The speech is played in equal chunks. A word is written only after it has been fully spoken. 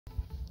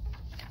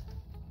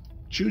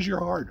Choose your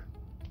hard.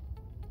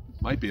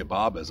 Might be a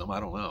Bobism, I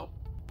don't know.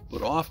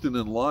 But often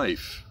in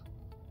life,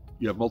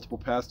 you have multiple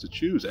paths to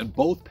choose, and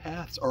both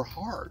paths are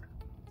hard.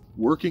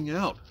 Working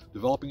out,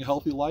 developing a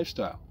healthy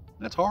lifestyle,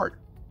 that's hard.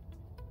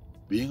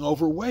 Being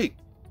overweight,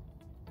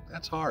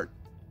 that's hard.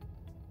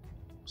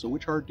 So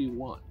which hard do you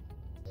want?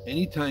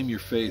 Anytime you're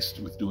faced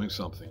with doing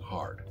something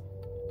hard,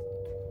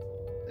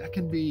 that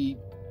can be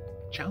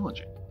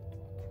challenging.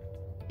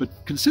 But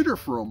consider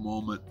for a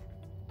moment,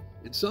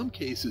 in some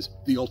cases,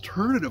 the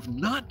alternative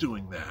not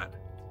doing that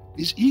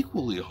is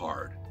equally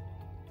hard.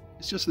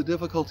 It's just the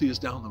difficulty is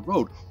down the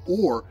road,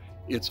 or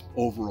it's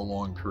over a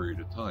long period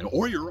of time,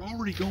 or you're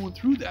already going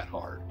through that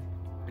hard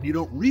and you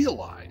don't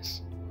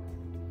realize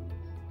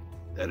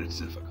that it's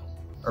difficult.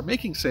 Are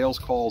making sales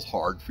calls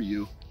hard for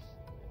you?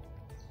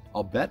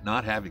 I'll bet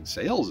not having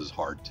sales is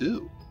hard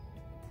too.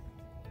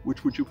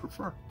 Which would you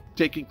prefer?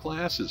 Taking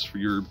classes for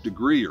your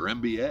degree or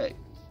MBA,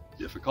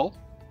 difficult?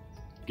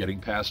 Getting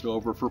passed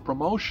over for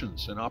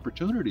promotions and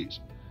opportunities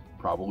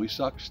probably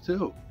sucks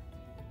too.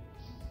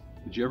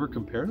 Did you ever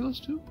compare those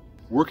two?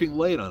 Working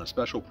late on a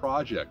special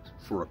project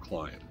for a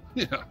client,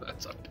 yeah,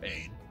 that's a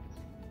pain.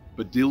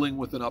 But dealing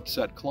with an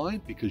upset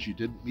client because you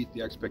didn't meet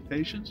the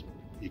expectations,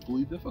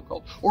 equally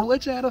difficult. Or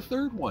let's add a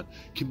third one,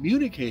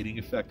 communicating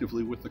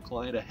effectively with the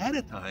client ahead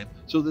of time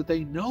so that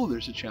they know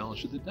there's a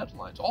challenge to the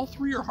deadlines. All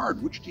three are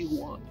hard. Which do you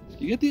want?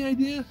 You get the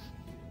idea?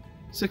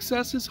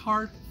 Success is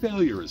hard,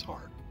 failure is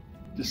hard.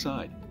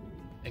 Decide.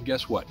 And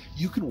guess what?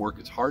 You can work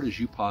as hard as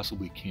you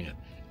possibly can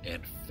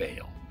and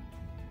fail.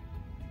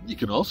 You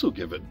can also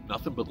give it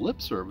nothing but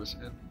lip service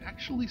and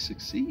actually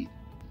succeed.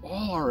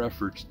 All our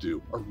efforts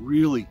do are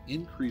really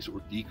increase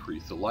or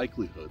decrease the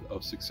likelihood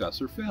of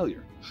success or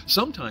failure.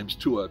 Sometimes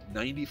to a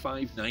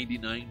 95,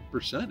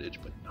 99%,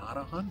 but not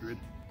 100.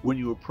 When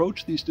you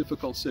approach these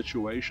difficult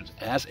situations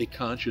as a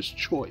conscious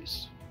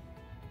choice,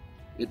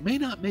 it may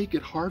not make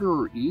it harder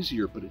or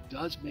easier, but it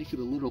does make it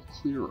a little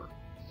clearer.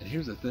 And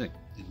here's the thing,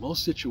 in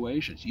most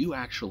situations, you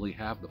actually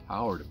have the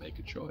power to make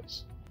a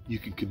choice. You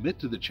can commit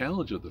to the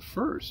challenge of the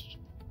first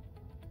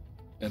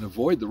and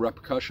avoid the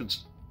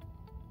repercussions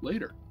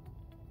later,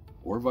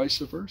 or vice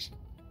versa.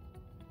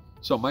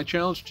 So my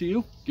challenge to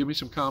you, give me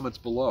some comments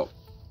below.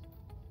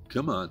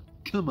 Come on,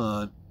 come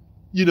on.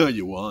 You know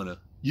you wanna.